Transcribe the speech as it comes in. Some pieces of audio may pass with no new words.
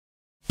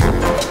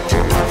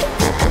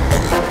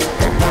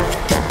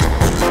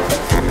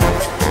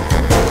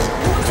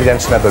Julian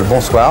SCHNABEL,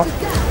 bonsoir.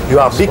 You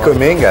are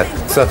becoming, at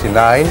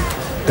 39,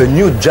 a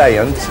new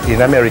giant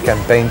in American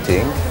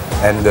painting,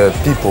 and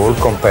people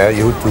compare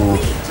you to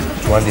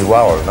Andy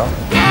Warhol, no?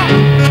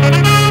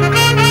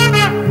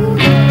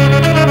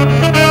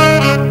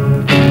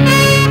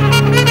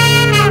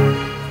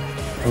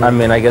 I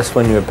mean, I guess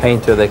when you're a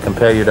painter, they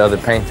compare you to other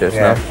painters,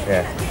 no?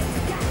 Yeah.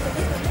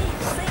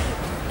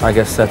 I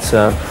guess that's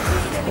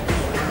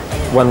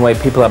one way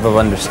people have of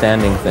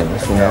understanding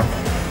things, you know?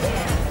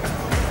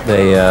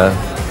 They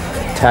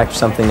attach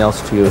something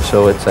else to you,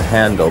 so it's a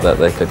handle that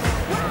they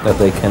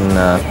can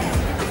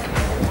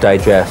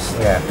digest.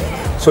 Yeah.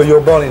 So you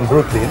were born in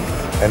Brooklyn,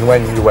 and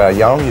when you were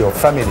young, your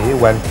family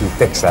went to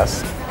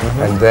Texas,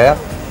 and there,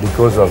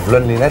 because of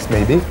loneliness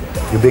maybe,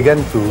 you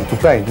began to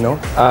paint, no?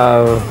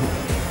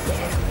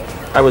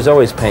 I was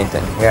always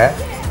painting. Yeah?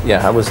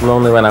 Yeah, I was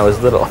lonely when I was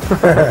little,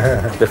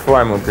 before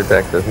I moved to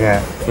Texas.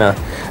 Yeah. No.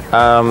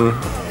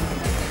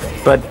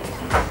 But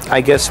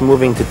I guess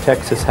moving to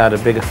Texas had a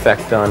big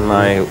effect on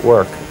my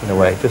work, in a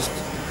way. Just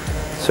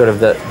sort of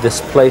the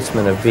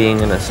displacement of being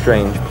in a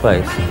strange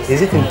place.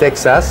 Is it in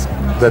Texas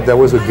that there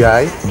was a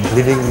guy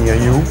living near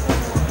you,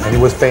 and he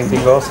was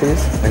painting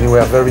horses, and you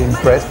were very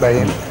impressed by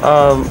him?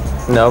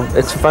 No,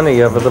 it's funny,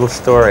 you have a little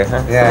story,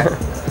 huh? Yeah.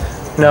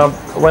 No,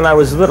 when I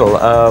was little,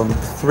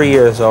 3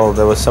 years old,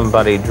 there was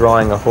somebody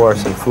drawing a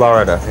horse in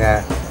Florida.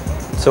 Yeah.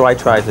 So I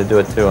tried to do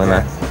it too, and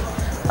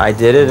I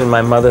did it, and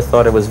my mother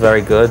thought it was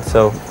very good,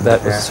 so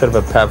that was sort of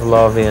a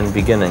Pavlovian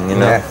beginning, you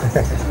know? Yeah.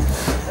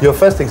 Your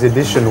first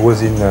exhibition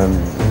was in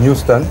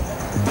Houston,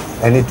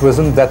 and it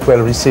wasn't that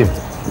well received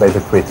by the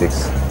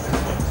critics.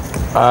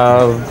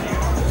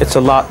 It's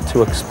a lot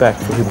to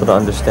expect for people to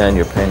understand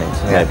your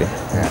paintings, maybe.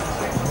 Yeah.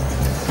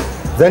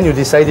 Then you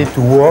decided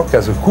to work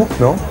as a cook,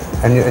 no?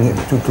 And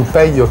to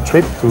pay your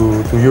trip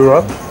to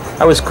Europe?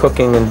 I was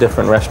cooking in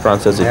different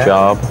restaurants as a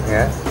job.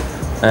 Yeah.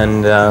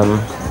 And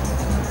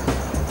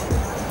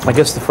I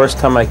guess the first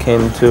time I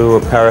came to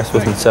Paris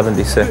was in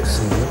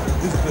 '76.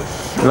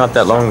 Not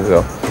that long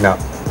ago. No.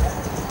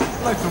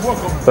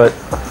 But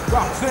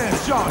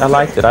I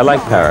liked it. I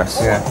like Paris.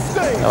 Yeah.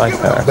 I like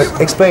Paris. But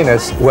explain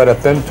us what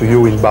happened to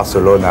you in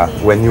Barcelona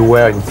when you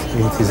were in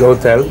this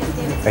hotel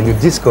and you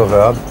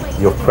discovered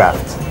your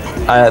craft.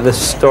 The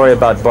story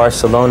about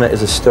Barcelona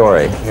is a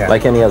story,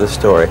 like any other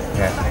story.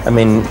 Yeah. I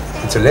mean,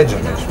 it's a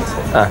legend, I should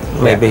say.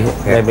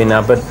 Maybe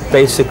not. But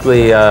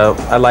basically,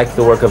 I like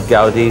the work of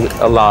Gaudi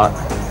a lot.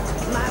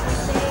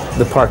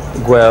 The Park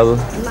Güell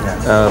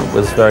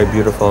was very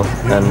beautiful.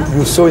 And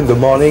you saw in the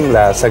morning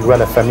La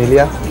Sagrada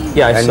Familia.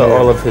 Yeah, I saw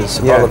all of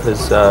his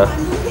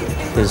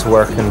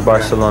work in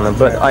Barcelona.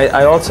 But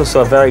I also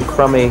saw a very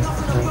crummy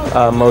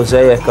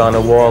mosaic on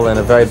a wall in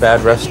a very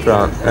bad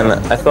restaurant, and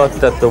I thought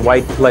that the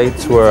white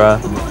plates were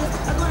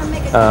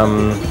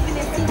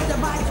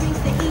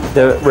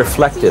they're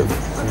reflective.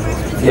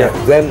 Yeah.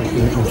 Then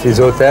in his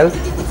hotel,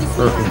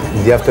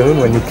 in the afternoon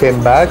when you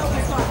came back,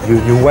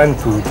 you went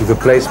to the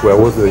place where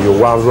was your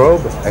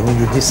wardrobe, and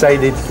you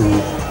decided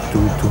to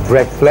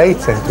break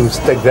plates and to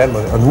stick them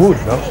on wood,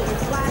 no?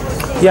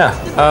 Yeah,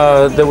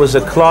 there was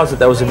a closet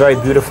that was a very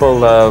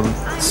beautiful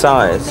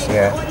size.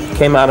 Yeah.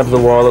 Came out of the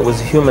wall. It was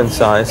human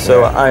size.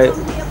 So I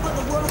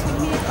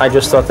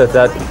just thought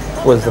that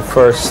was the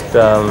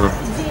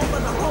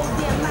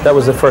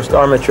first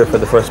armature for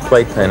the first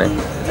plate painting.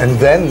 And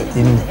then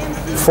in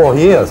 4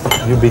 years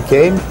you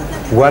became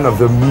one of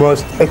the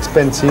most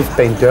expensive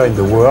painter in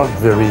the world.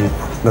 Very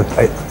not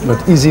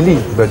easily,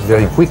 but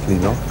very quickly,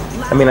 no?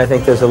 I mean, I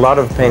think there's a lot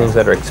of paintings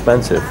that are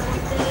expensive,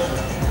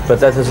 but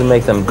that doesn't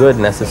make them good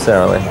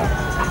necessarily.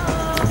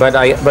 But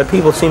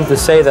people seem to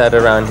say that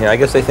around here. I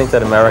guess they think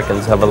that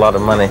Americans have a lot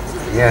of money.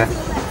 Yeah.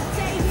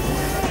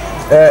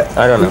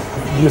 I don't know.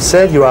 You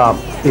said you are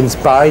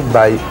inspired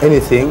by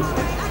anything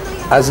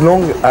as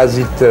long as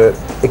it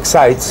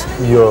excites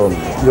your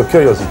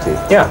curiosity.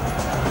 Yeah.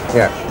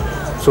 Yeah.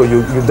 So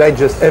you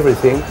digest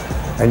everything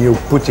and you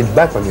put it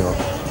back on your...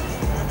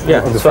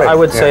 Yeah, so I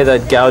would say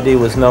that Gaudi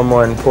was no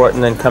more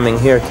important than coming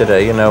here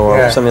today, you know,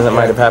 or something that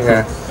might have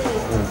happened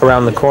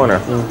around the corner.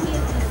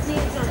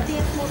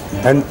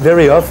 And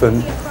very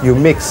often you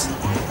mix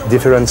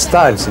different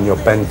styles in your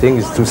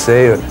paintings, to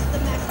say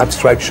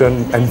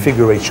abstraction and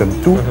figuration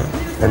too,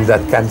 and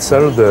that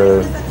cancel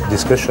the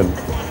discussion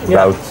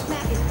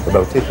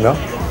about it, no?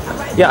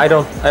 Yeah, I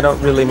don't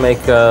really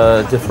make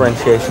a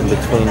differentiation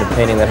between a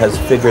painting that has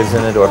figures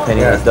in it or a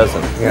painting that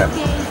doesn't. Yeah.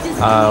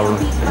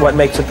 What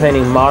makes a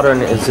painting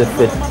modern is if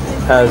it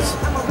has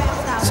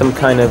some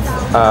kind of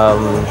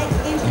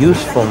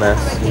usefulness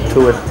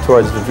to it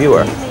towards the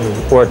viewer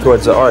or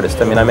towards the artist.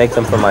 I mean, I make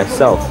them for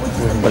myself.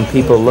 When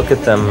people look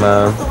at them,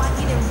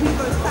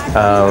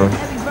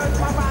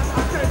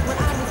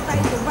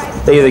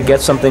 they either get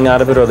something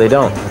out of it or they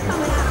don't.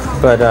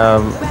 But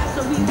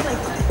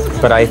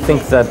I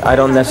think that I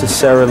don't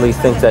necessarily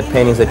think that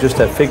paintings that just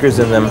have figures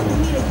in them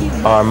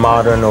are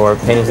modern, or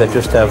paintings that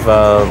just have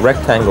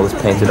rectangles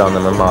painted on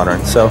them are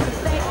modern. So,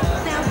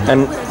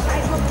 and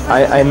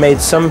I made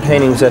some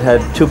paintings that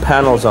had 2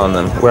 panels on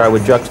them, where I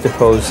would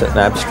juxtapose an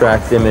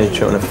abstract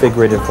image and a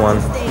figurative one.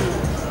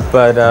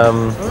 but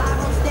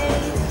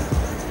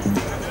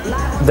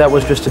that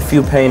was just a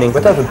few paintings.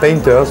 What are the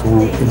painters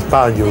who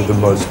inspire you the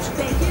most?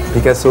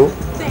 Picasso?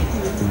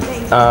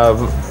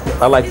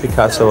 I like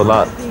Picasso a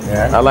lot.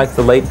 Yeah. I like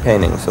the late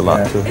paintings a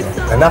lot too.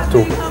 And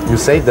Artaud, you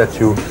say that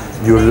you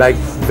like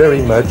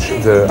very much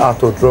the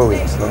Artaud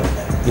drawings, no?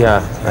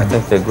 Yeah, I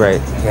think they're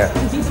great. Yeah.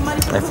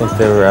 I think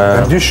they're...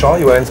 And Duchamp,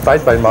 you were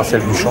inspired by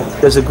Marcel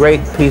Duchamp? There's a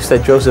great piece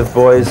that Joseph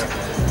Beuys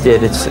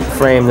did. It's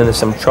framed and there's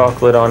some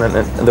chocolate on it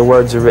and the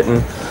words are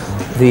written,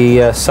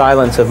 "The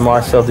silence of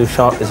Marcel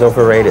Duchamp is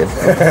overrated."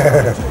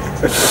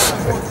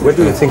 What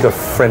do you think of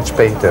French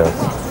painters?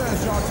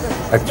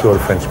 Actual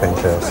French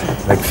painters,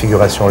 like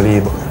figuration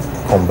libre,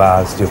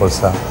 Combas, Du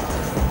Rosat?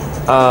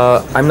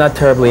 I'm not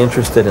terribly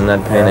interested in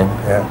that painting.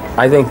 Yeah.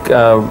 I think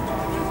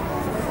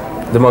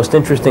the most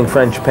interesting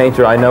French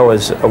painter I know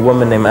is a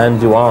woman named Anne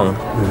Duong.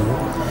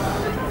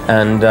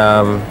 And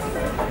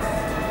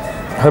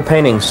her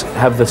paintings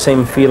have the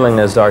same feeling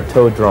as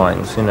Artaud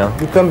drawings, you know.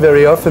 You come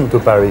very often to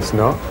Paris,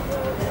 no?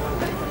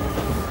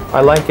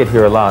 I like it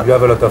here a lot. You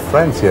have a lot of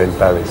friends here in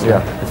Paris.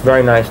 Yeah, it's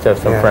very nice to have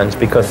some friends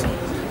because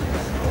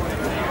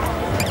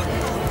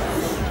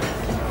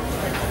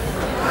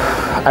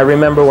I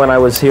remember when I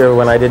was here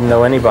when I didn't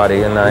know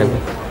anybody and I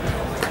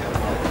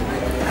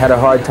had a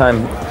hard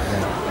time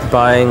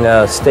buying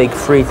steak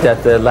frite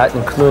at the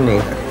Latin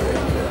Cluny.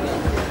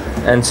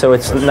 And so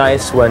it's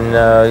nice when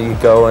you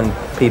go and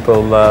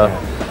people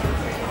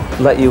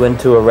let you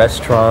into a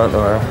restaurant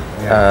or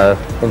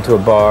into a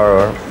bar.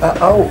 Or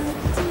how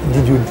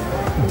did you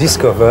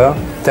discover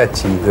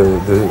Tati,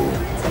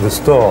 the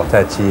store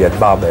Tati at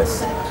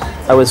Barbès?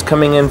 I was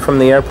coming in from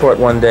the airport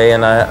one day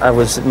and I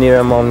was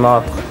near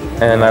Montmartre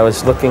and I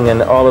was looking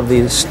in all of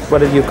these, what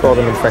did you call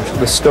them in French?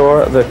 The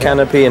store, the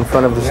canopy in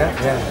front of the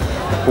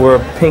were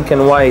pink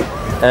and white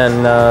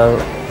and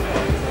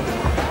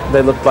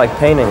they looked like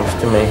paintings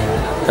to me.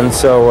 And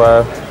so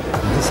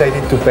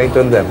decided to paint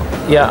on them.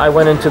 Yeah, I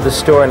went into the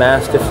store and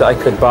asked if I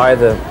could buy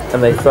them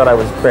and they thought I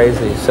was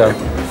crazy. So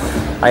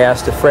I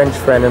asked a French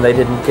friend and they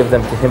didn't give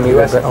them to him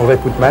either. Henri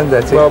Putman,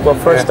 that's it? Well,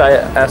 first I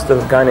asked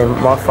a guy named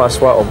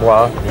Marc-François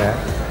Aubois.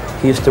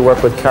 He used to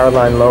work with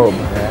Caroline Loeb.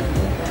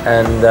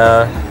 And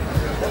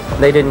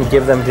they didn't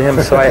give them to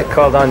him, so I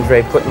called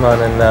Andre Putman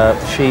and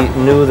she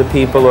knew the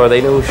people or they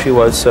knew who she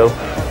was, so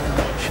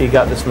she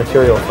got this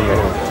material for me.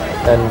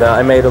 And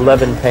I made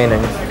 11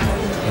 paintings.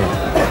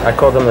 I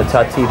call them the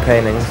Tati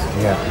paintings.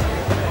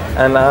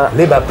 And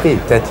les bas prix,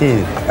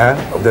 Tati, hein?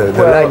 The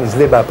line is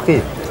les bas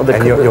prix,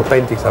 and your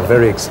paintings are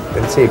very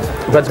expensive.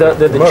 But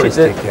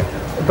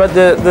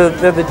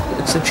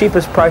it's the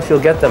cheapest price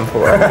you'll get them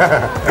for.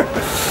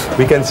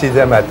 We can see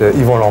them at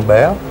Yvon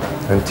LAMBERT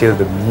until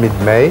the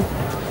mid-May.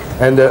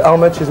 And how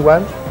much is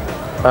one?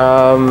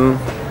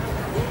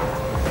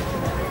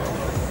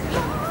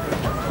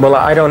 Well,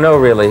 I don't know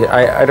really.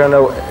 I don't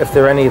know if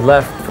there are any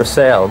left for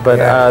sale, but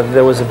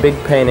there was a big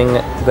painting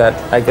that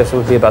I guess it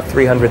would be about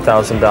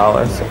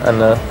 $300,000,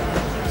 and the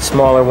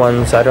smaller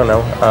ones, I don't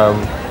know,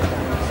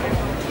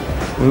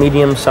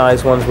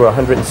 medium-sized ones were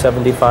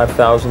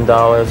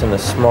 $175,000, and the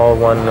small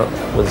one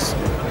was,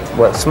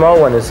 well, small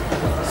one is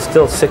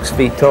still 6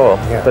 feet tall,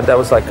 but that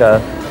was like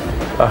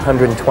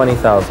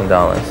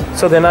 $120,000.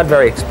 So they're not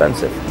very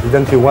expensive.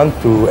 Didn't you want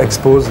to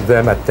expose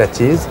them at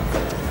Tati's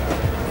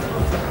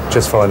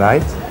just for a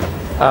night?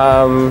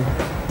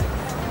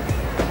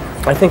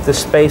 I think the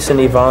space in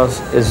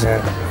Yvon's is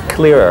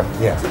clearer.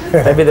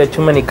 Maybe there are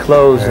too many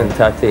clothes in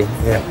Tati.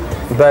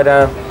 But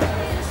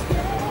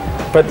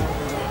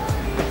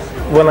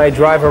when I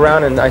drive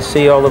around and I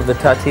see all of the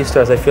Tati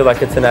stores, I feel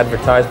like it's an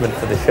advertisement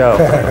for the show.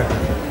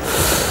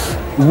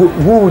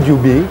 Who would you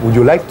be, would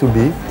you like to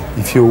be,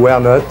 if you were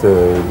not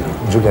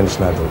Julian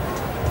SCHNABEL?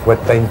 What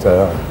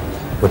painter,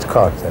 what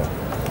character?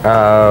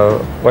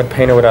 What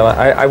painter would I like?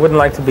 I wouldn't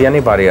like to be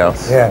anybody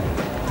else.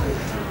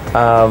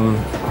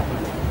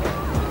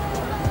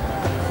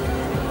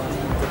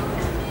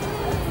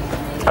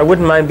 I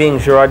wouldn't mind being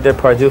Gerard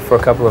Depardieu for a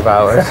couple of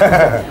hours.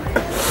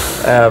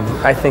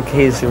 I think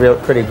he's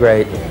pretty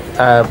great,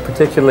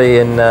 particularly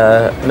in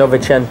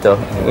Novecento.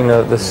 You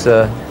know, this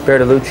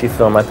Bertolucci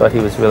film. I thought he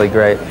was really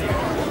great.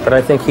 But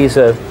I think he's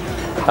a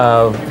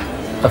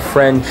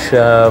French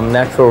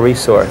natural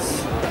resource.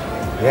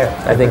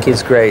 I think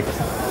he's great.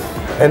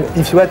 And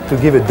if you had to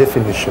give a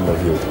definition of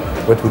you,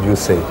 what would you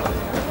say?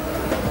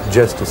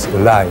 Just a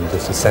line,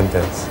 just a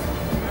sentence.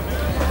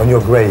 On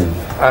your grave.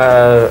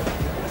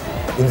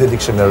 In the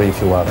dictionary, if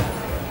you want.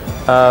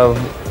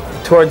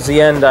 Towards the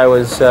end, I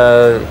was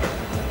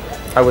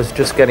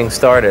just getting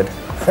started.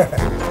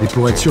 Et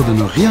pour être sûr de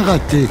ne rien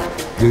rater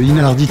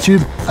de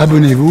Arditube,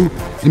 abonnez-vous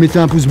et mettez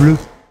un pouce bleu.